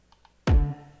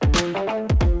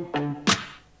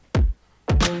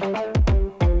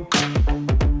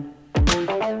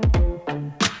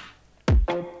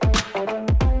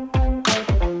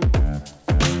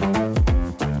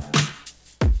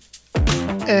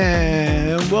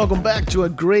And welcome back to a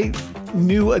great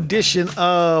new edition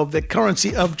of The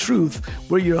Currency of Truth.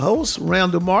 We're your hosts,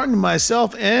 Randall Martin,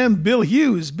 myself, and Bill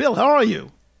Hughes. Bill, how are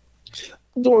you?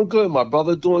 Doing good, my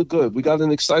brother. Doing good. We got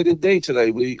an exciting day today.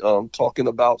 We talking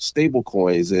about stable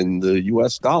coins and the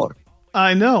U.S. dollar.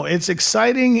 I know. It's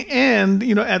exciting. And,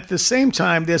 at the same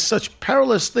time, there's such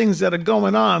perilous things that are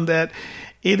going on that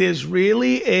it is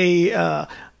really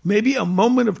maybe a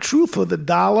moment of truth for the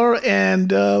dollar.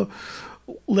 And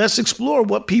let's explore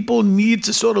what people need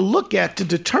to sort of look at to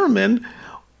determine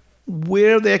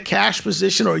where their cash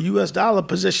position or U.S. dollar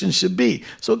position should be.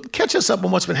 So catch us up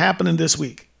on what's been happening this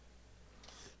week.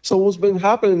 So what's been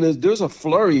happening is there's a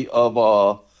flurry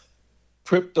of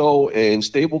crypto and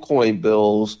stablecoin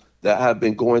bills that have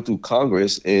been going through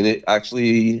Congress, and it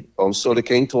actually sort of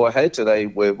came to a head today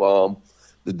with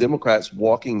the Democrats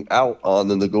walking out on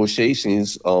the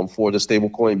negotiations for the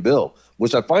stablecoin bill,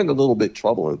 which I find a little bit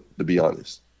troubling, to be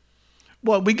honest.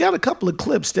 Well, we got a couple of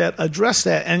clips that address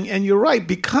that, and you're right,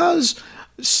 because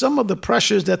some of the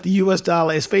pressures that the U.S.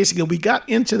 dollar is facing, and we got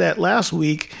into that last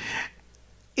week,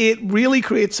 it really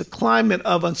creates a climate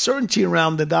of uncertainty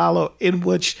around the dollar in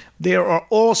which there are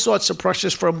all sorts of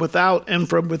pressures from without and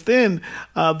from within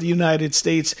the United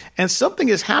States. And something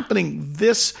is happening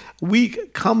this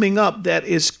week coming up that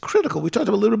is critical. We talked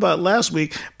a little about it last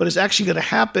week, but it's actually going to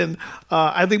happen,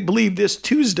 believe this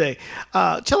Tuesday.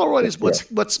 Tell our audience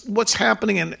what's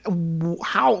happening and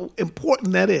how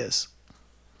important that is.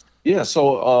 Yeah,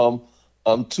 so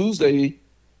on Tuesday,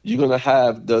 you're going to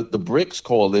have the BRICS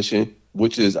coalition,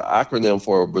 which is an acronym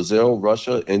for Brazil,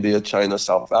 Russia, India, China,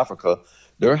 South Africa.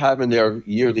 They're having their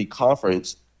yearly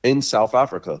conference in South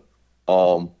Africa.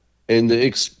 And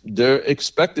they're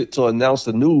expected to announce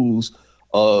the news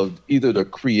of either the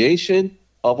creation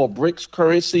of a BRICS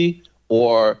currency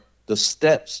or the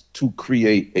steps to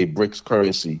create a BRICS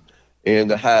currency, and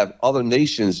to have other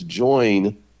nations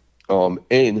join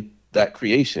in that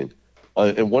creation.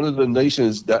 And one of the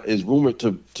nations that is rumored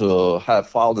to have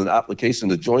filed an application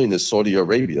to join is Saudi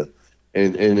Arabia.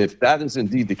 And if that is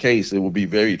indeed the case, it will be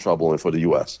very troubling for the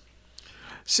U.S.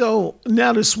 So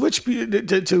now to switch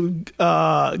to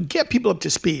get people up to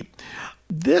speed,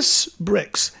 this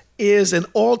BRICS is an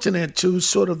alternate to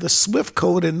sort of the SWIFT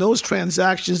code and those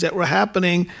transactions that were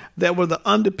happening that were the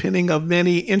underpinning of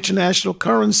many international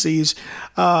currency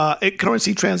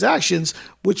transactions,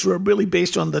 which were really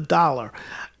based on the dollar.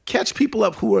 Catch people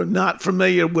up who are not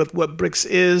familiar with what BRICS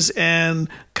is and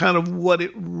kind of what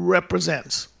it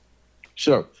represents.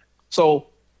 Sure. So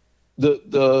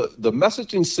the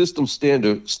messaging system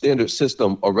standard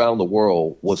system around the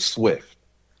world was SWIFT.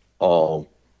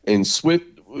 And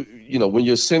SWIFT, when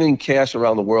you're sending cash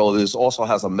around the world, it also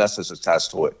has a message attached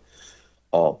to it.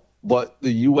 But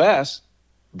the U.S.,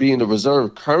 being the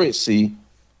reserve currency,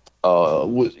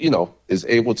 is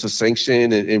able to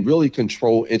sanction and really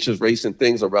control interest rates and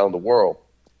things around the world.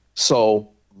 So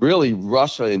really,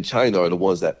 Russia and China are the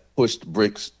ones that pushed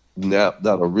BRICS now,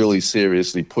 that are really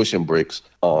seriously pushing BRICS,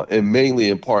 and mainly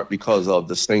in part because of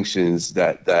the sanctions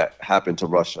that happened to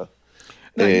Russia.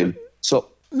 Go ahead. So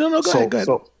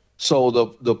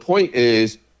the point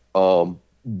is,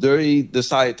 they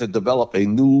decided to develop a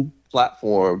new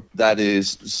platform that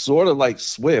is sort of like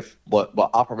SWIFT, but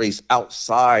operates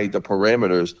outside the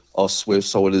parameters of SWIFT,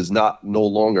 so it is no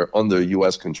longer under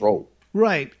U.S. control.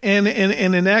 Right. And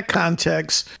in that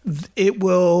context, it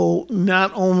will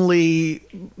not only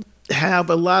have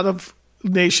a lot of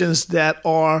nations that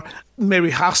are maybe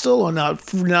hostile or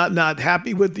not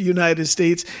happy with the United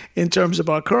States in terms of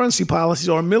our currency policies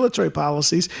or military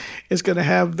policies. It's going to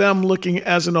have them looking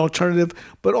as an alternative.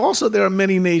 But also there are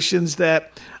many nations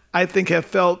that I think have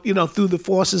felt, through the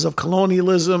forces of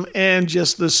colonialism and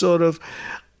just the sort of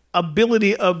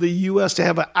ability of the U.S. to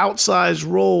have an outsized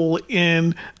role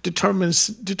in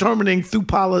determining through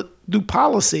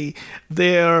policy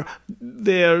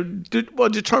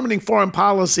determining foreign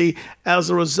policy as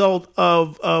a result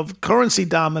of currency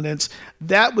dominance,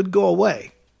 that would go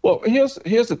away. Well, here's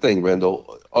the thing,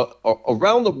 Randall.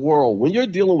 Around the world, when you're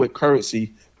dealing with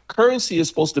currency is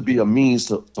supposed to be a means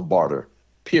to barter,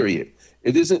 period.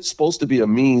 It isn't supposed to be a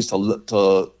means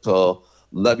to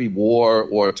levy war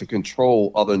or to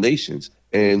control other nations.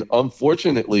 And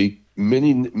unfortunately,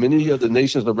 many of the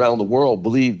nations around the world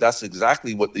believe that's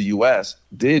exactly what the U.S.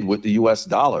 did with the U.S.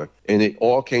 dollar. And it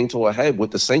all came to a head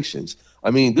with the sanctions. I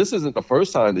mean, this isn't the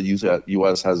first time the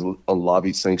U.S. has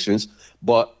lobbied sanctions,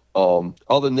 but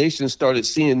other nations started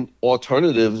seeing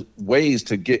alternative ways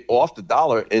to get off the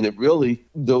dollar. And it really,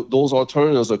 those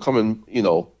alternatives are coming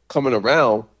coming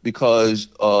around because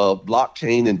of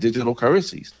blockchain and digital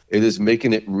currencies. It is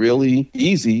making it really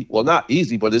easy. Well, not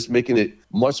easy, but it's making it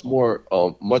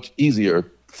much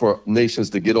easier for nations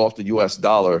to get off the U.S.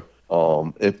 dollar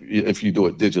if you do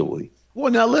it digitally. Well,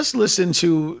 now let's listen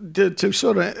to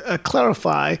sort of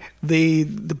clarify the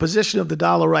position of the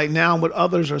dollar right now and what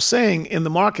others are saying in the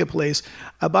marketplace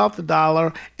about the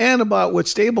dollar and about what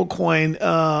stablecoin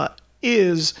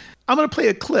is. I'm going to play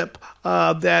a clip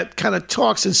that kind of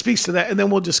talks and speaks to that, and then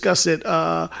we'll discuss it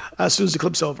as soon as the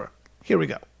clip's over. Here we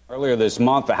go. Earlier this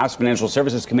month, the House Financial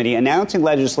Services Committee announcing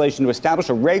legislation to establish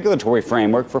a regulatory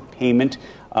framework for payment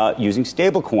using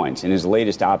stablecoins. In his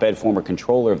latest op-ed, former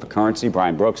controller of the currency,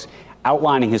 Brian Brooks,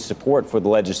 outlining his support for the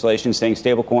legislation, saying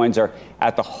stablecoins are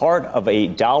at the heart of a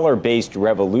dollar-based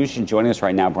revolution. Joining us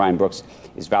right now, Brian Brooks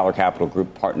is Valor Capital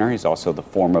Group partner. He's also the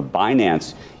former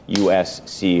Binance U.S.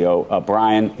 CEO.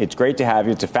 Brian, it's great to have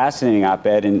you. It's a fascinating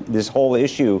op-ed, and this whole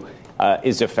issue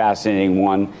is a fascinating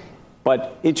one.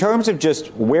 But in terms of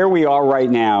just where we are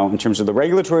right now, in terms of the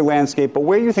regulatory landscape, but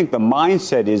where you think the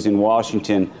mindset is in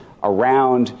Washington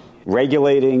around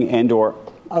regulating and or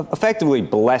effectively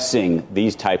blessing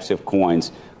these types of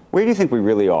coins, where do you think we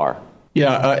really are?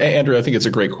 Yeah, Andrew, I think it's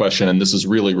a great question, and this is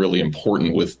really, really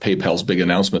important with PayPal's big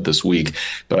announcement this week.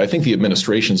 But I think the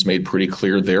administration's made pretty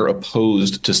clear they're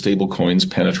opposed to stablecoins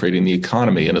penetrating the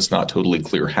economy, and it's not totally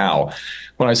clear how.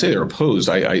 When I say they're opposed,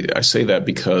 I say that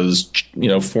because,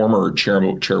 former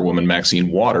chairwoman Maxine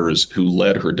Waters, who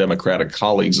led her Democratic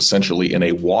colleagues essentially in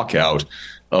a walkout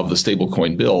of the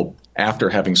stablecoin bill after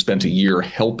having spent a year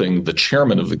helping the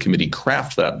chairman of the committee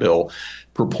craft that bill,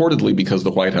 purportedly because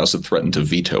the White House had threatened to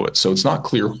veto it. So it's not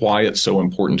clear why it's so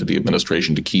important to the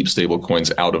administration to keep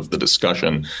stablecoins out of the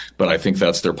discussion, but I think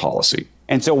that's their policy.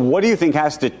 And so what do you think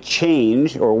has to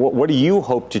change, or what do you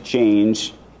hope to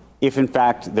change if, in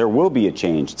fact, there will be a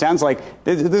change? It sounds like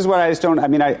this is what I just don't,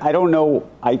 I don't know.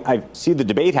 I see the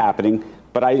debate happening,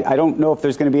 but I don't know if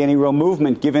there's going to be any real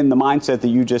movement given the mindset that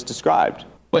you just described.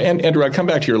 Well, and Andrew, I come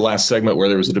back to your last segment where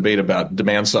there was a debate about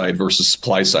demand side versus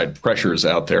supply side pressures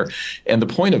out there. And the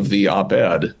point of the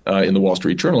op-ed in the Wall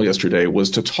Street Journal yesterday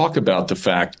was to talk about the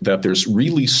fact that there's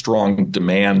really strong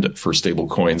demand for stable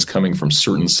coins coming from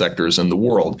certain sectors in the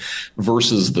world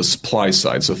versus the supply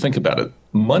side. So think about it.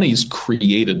 Money's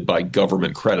created by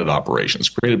government credit operations,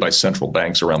 created by central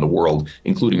banks around the world,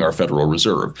 including our Federal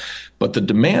Reserve. But the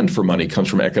demand for money comes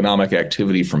from economic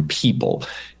activity from people.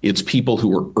 It's people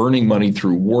who are earning money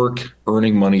through work,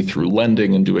 earning money through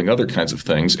lending and doing other kinds of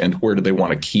things. And where do they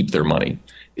want to keep their money?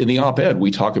 In the op-ed,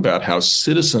 we talk about how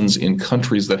citizens in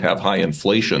countries that have high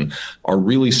inflation are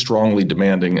really strongly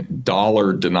demanding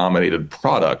dollar-denominated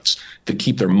products that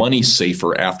keep their money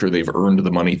safer after they've earned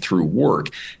the money through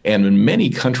work. And in many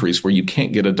countries where you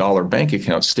can't get a dollar bank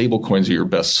account, stablecoins are your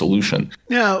best solution.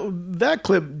 Now, that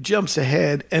clip jumps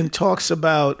ahead and talks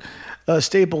about a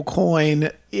stable coin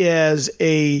as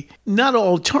a not an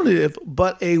alternative,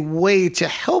 but a way to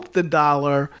help the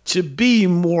dollar to be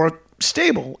more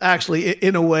stable, actually,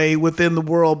 in a way within the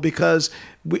world, because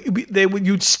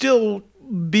you'd still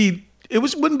be,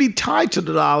 wouldn't be tied to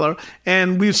the dollar,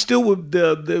 and we'd still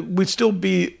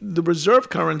be the reserve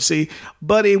currency,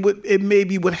 but it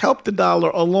maybe would help the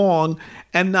dollar along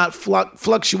and not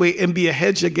fluctuate and be a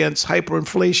hedge against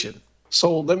hyperinflation.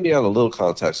 So let me add a little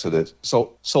context to this.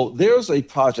 So there's a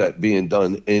project being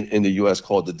done in the U.S.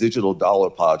 called the Digital Dollar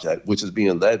Project, which is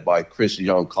being led by Chris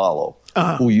Giancarlo,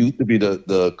 who used to be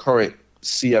the current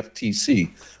CFTC,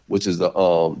 which is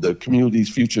the Communities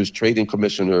Futures Trading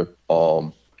Commissioner.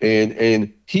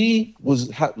 And he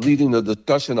was leading the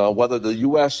discussion on whether the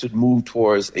U.S. should move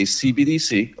towards a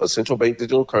CBDC, a central bank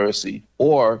digital currency,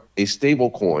 or a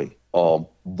stable coin.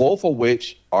 Both of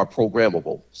which are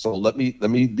programmable. So let me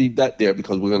leave that there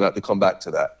because we're going to have to come back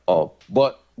to that.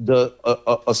 But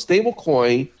a stable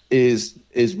coin is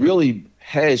really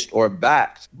hedged or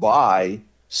backed by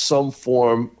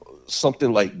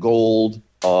something like gold,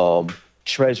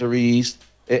 treasuries.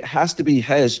 It has to be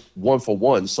hedged one for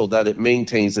one so that it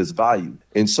maintains its value.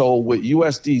 And so what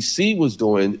USDC was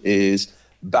doing is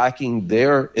backing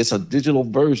it's a digital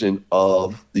version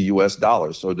of the US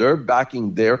dollar. So they're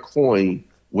backing their coin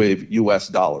with US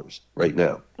dollars right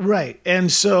now. Right.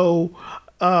 And so,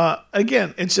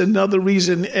 again, it's another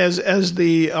reason as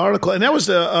the article, and that was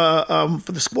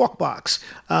for the Squawk Box,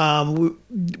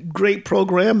 great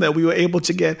program that we were able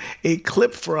to get a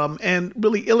clip from and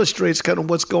really illustrates kind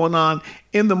of what's going on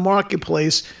in the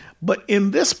marketplace. But in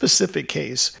this specific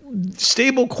case,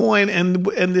 stablecoin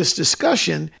and this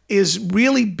discussion is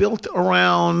really built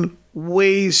around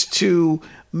ways to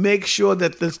make sure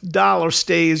that the dollar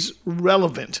stays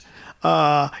relevant.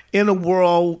 in a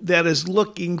world that is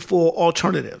looking for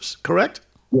alternatives, correct?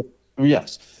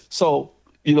 Yes. So,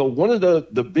 one of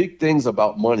the big things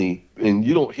about money, and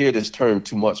you don't hear this term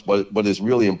too much, but it's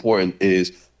really important,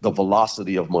 is the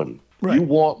velocity of money. Right. You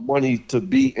want money to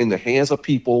be in the hands of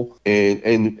people,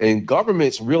 and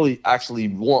governments really actually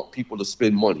want people to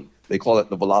spend money. They call it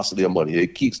the velocity of money.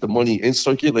 It keeps the money in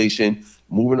circulation,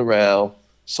 moving around,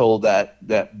 so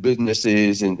that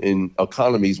businesses and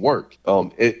economies work.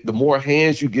 The more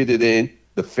hands you get it in,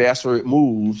 the faster it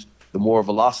moves, the more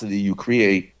velocity you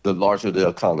create, the larger the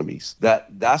economies.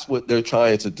 That's what they're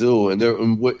trying to do. And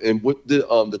what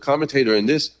the commentator in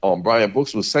this, Brian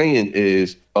Brooks, was saying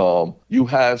is you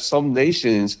have some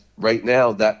nations right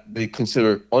now that they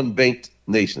consider unbanked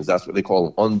nations. That's what they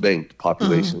call them, unbanked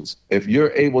populations. Mm-hmm. If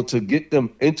you're able to get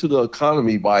them into the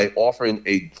economy by offering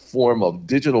a form of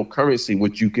digital currency,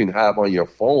 which you can have on your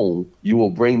phone, you will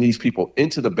bring these people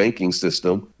into the banking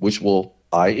system, which will,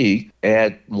 i.e.,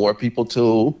 add more people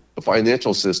to the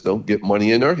financial system, get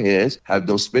money in their hands, have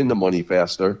them spend the money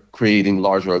faster, creating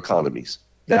larger economies.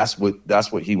 That's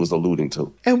what he was alluding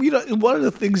to. And one of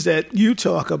the things that you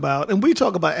talk about, and we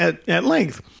talk about at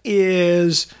length,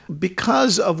 is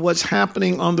because of what's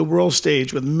happening on the world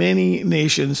stage with many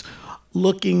nations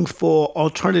looking for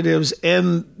alternatives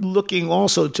and looking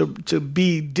also to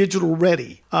be digital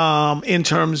ready in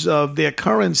terms of their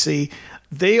currency.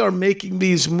 They are making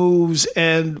these moves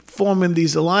and forming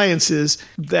these alliances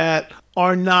that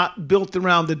are not built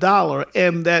around the dollar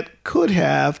and that could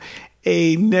have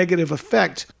a negative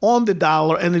effect on the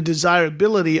dollar and the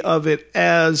desirability of it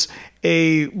as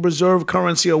a reserve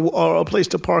currency or a place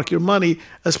to park your money,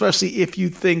 especially if you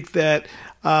think that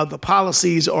the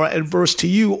policies are adverse to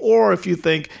you, or if you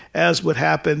think, as what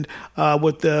happened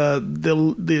with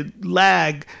the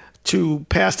lag to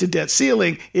pass the debt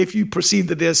ceiling, if you perceive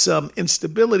that there's some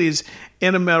instabilities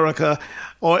in America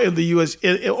or in the U.S.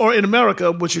 or in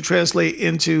America, which you translate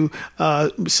into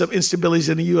some instabilities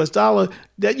in the U.S. dollar,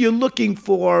 that you're looking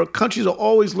for. Countries are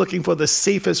always looking for the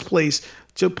safest place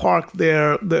to park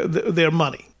their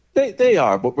money. They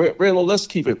are, but Randall, let's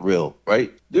keep it real,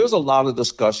 right? There's a lot of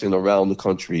discussion around the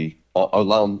country,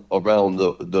 around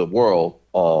the world,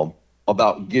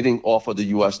 about getting off of the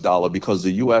U.S. dollar because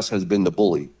the U.S. has been the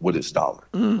bully with its dollar,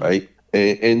 right?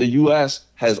 And the U.S.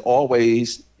 has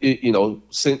always,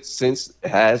 since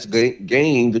has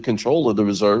gained the control of the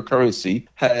reserve currency,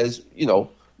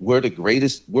 we're the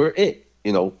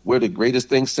greatest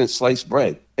thing since sliced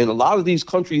bread. And a lot of these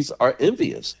countries are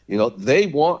envious. They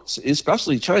want,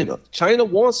 especially China. China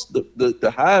wants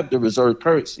to have the reserve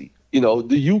currency.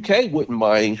 The UK wouldn't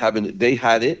mind having it. They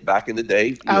had it back in the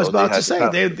day. I was about to say,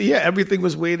 everything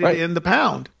was weighted in the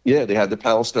pound. Yeah, they had the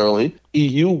pound sterling.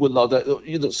 EU would love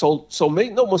that. So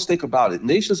make no mistake about it.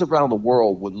 Nations around the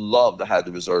world would love to have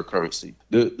the reserve currency.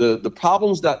 The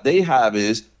problems that they have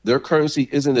is their currency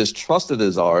isn't as trusted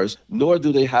as ours, nor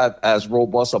do they have as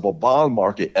robust of a bond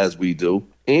market as we do.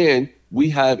 And we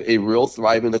have a real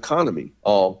thriving economy.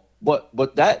 But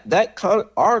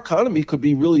our economy could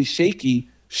be really shaky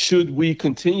should we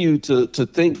continue to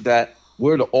think that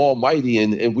we're the almighty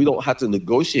and we don't have to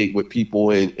negotiate with people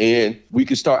and we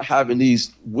can start having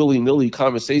these willy-nilly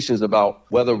conversations about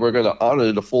whether we're going to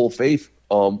honor the full faith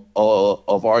of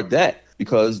our debt,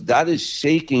 because that is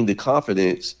shaking the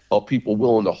confidence of people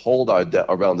willing to hold our debt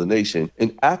around the nation.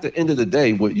 And at the end of the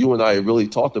day, what you and I really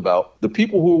talked about, the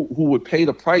people who would pay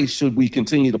the price should we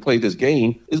continue to play this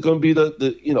game is going to be the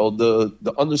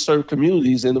underserved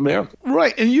communities in America.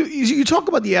 Right. And you talk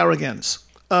about the arrogance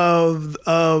of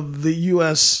the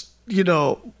U.S.,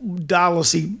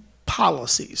 dollar-y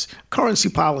policies, currency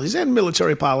policies, and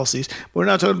military policies. We're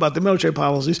not talking about the military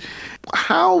policies.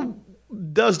 How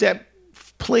does that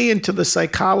play into the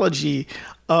psychology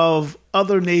of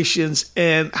other nations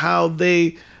and how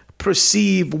they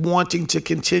perceive wanting to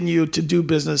continue to do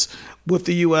business with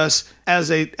the U.S. as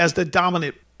the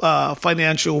dominant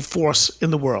financial force in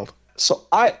the world? So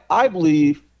I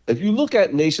believe if you look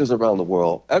at nations around the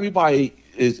world, everybody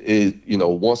is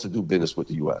wants to do business with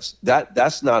the U.S.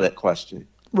 That's not a question.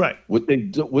 Right. What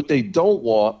they don't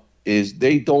want is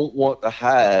they don't want to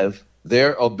have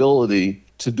their ability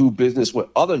to do business with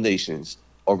other nations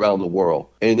around the world.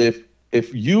 And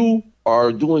if you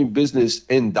are doing business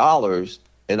in dollars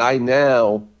and I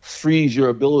now freeze your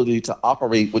ability to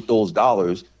operate with those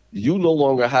dollars, you no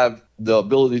longer have the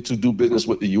ability to do business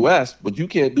with the U.S., but you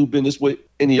can't do business with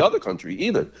any other country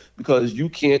either because you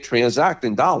can't transact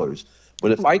in dollars.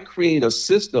 But if I create a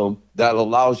system that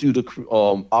allows you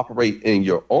to operate in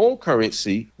your own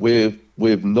currency with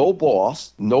no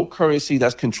boss, no currency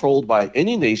that's controlled by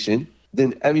any nation,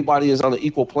 then everybody is on an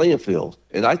equal playing field.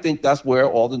 And I think that's where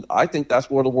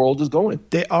the world is going.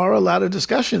 There are a lot of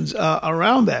discussions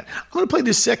around that. I'm going to play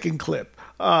this second clip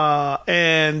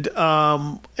and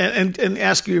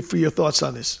ask you for your thoughts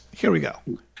on this. Here we go.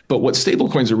 But what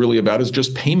stablecoins are really about is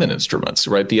just payment instruments,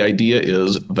 right? The idea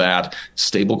is that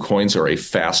stablecoins are a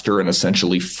faster and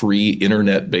essentially free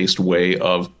internet-based way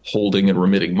of holding and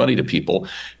remitting money to people.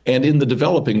 And in the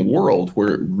developing world,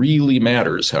 where it really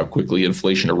matters how quickly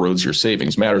inflation erodes your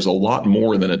savings, matters a lot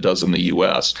more than it does in the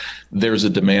U.S., there's a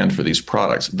demand for these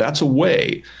products. That's a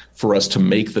way for us to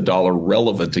make the dollar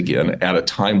relevant again at a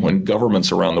time when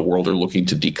governments around the world are looking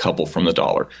to decouple from the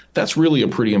dollar. That's really a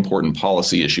pretty important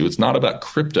policy issue. It's not about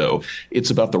crypto.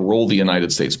 It's about the role the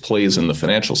United States plays in the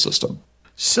financial system.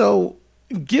 So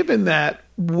given that,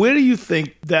 where do you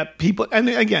think that people, and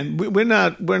again, we're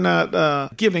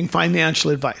not giving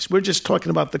financial advice. We're just talking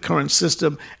about the current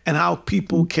system and how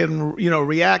people can,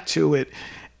 react to it.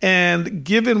 And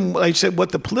given, like I said,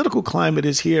 what the political climate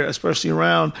is here, especially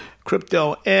around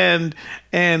crypto and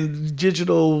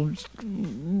digital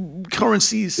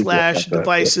currencies /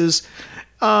 devices,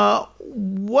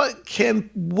 what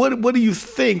do you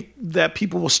think that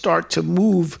people will start to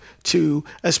move to,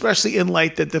 especially in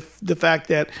light that the fact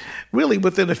that really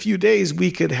within a few days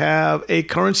we could have a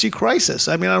currency crisis?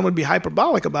 I mean, I don't want to be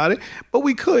hyperbolic about it, but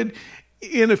we could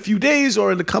in a few days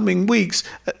or in the coming weeks,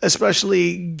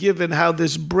 especially given how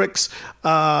this BRICS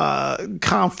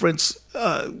conference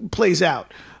plays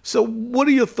out. So what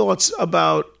are your thoughts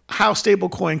about how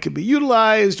stablecoin can be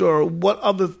utilized, or what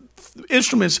other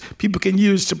instruments people can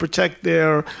use to protect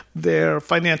their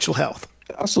financial health?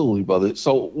 Absolutely, brother.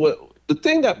 So the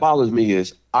thing that bothers me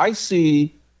is I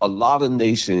see a lot of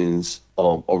nations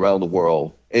around the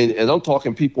world, and I'm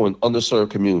talking people in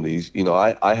underserved communities.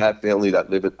 I have family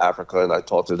that live in Africa, and I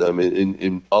talk to them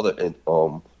in other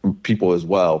people as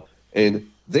well. And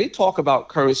they talk about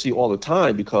currency all the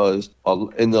time because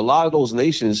in a lot of those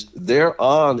nations, they're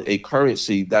on a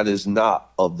currency that is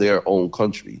not of their own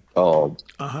country.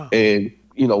 And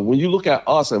when you look at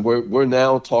us, and we're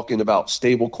now talking about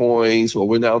stable coins, or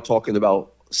we're now talking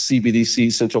about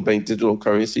CBDC, central bank digital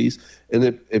currencies.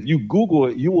 And if you Google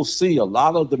it, you will see a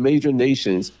lot of the major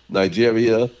nations,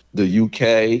 Nigeria, the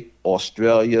UK,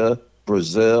 Australia,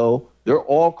 Brazil, they're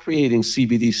all creating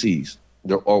CBDCs.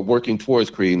 They're all working towards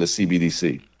creating a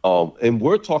CBDC. And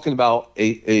we're talking about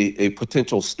a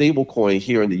potential stable coin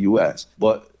here in the US.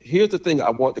 But here's the thing I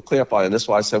want to clarify, and that's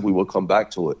why I said we will come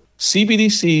back to it.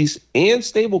 CBDCs and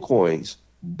stable coins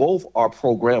both are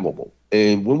programmable.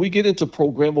 And when we get into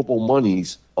programmable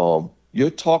monies, you're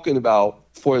talking about,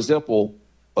 for example,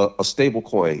 a stable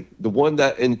coin. The one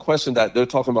that in question that they're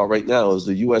talking about right now is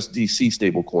the USDC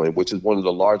stable coin, which is one of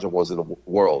the larger ones in the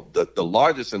world. The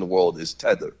largest in the world is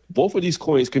Tether. Both of these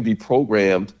coins can be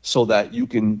programmed so that you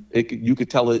could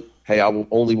tell it, hey, I will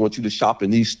only want you to shop in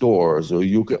these stores, or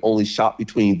you can only shop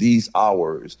between these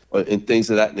hours, and things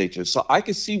of that nature. So I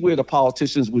can see where the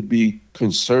politicians would be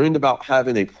concerned about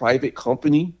having a private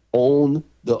company own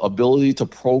the ability to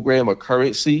program a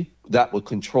currency that would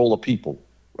control a people,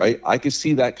 right? I can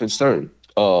see that concern.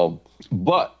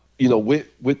 But,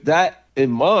 with that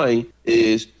in mind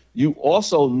is you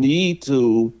also need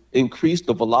to increase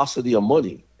the velocity of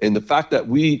money. And the fact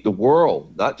that the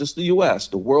world, not just the U.S.,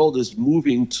 the world is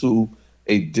moving to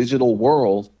a digital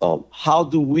world. How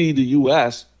do we, the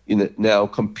U.S., now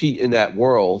compete in that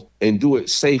world and do it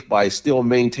safe by still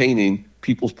maintaining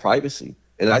people's privacy?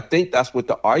 And I think that's what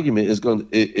the argument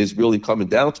is really coming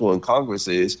down to in Congress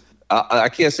is, I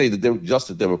can't say just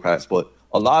the Democrats, but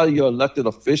a lot of your elected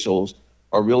officials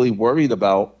are really worried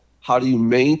about how do you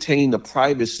maintain the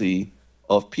privacy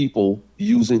of people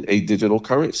using a digital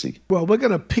currency. Well, we're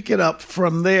going to pick it up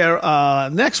from there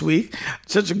next week.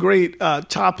 Such a great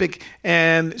topic.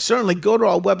 And certainly go to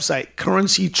our website,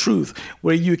 Currency Truth,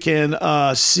 where you can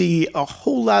see a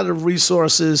whole lot of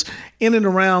resources in and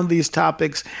around these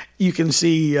topics. You can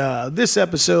see this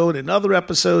episode and other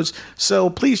episodes. So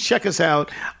please check us out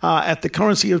at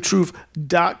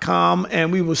thecurrencyoftruth.com,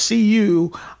 and we will see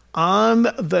you on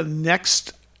the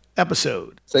next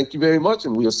episode. Thank you very much,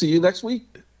 and we'll see you next week.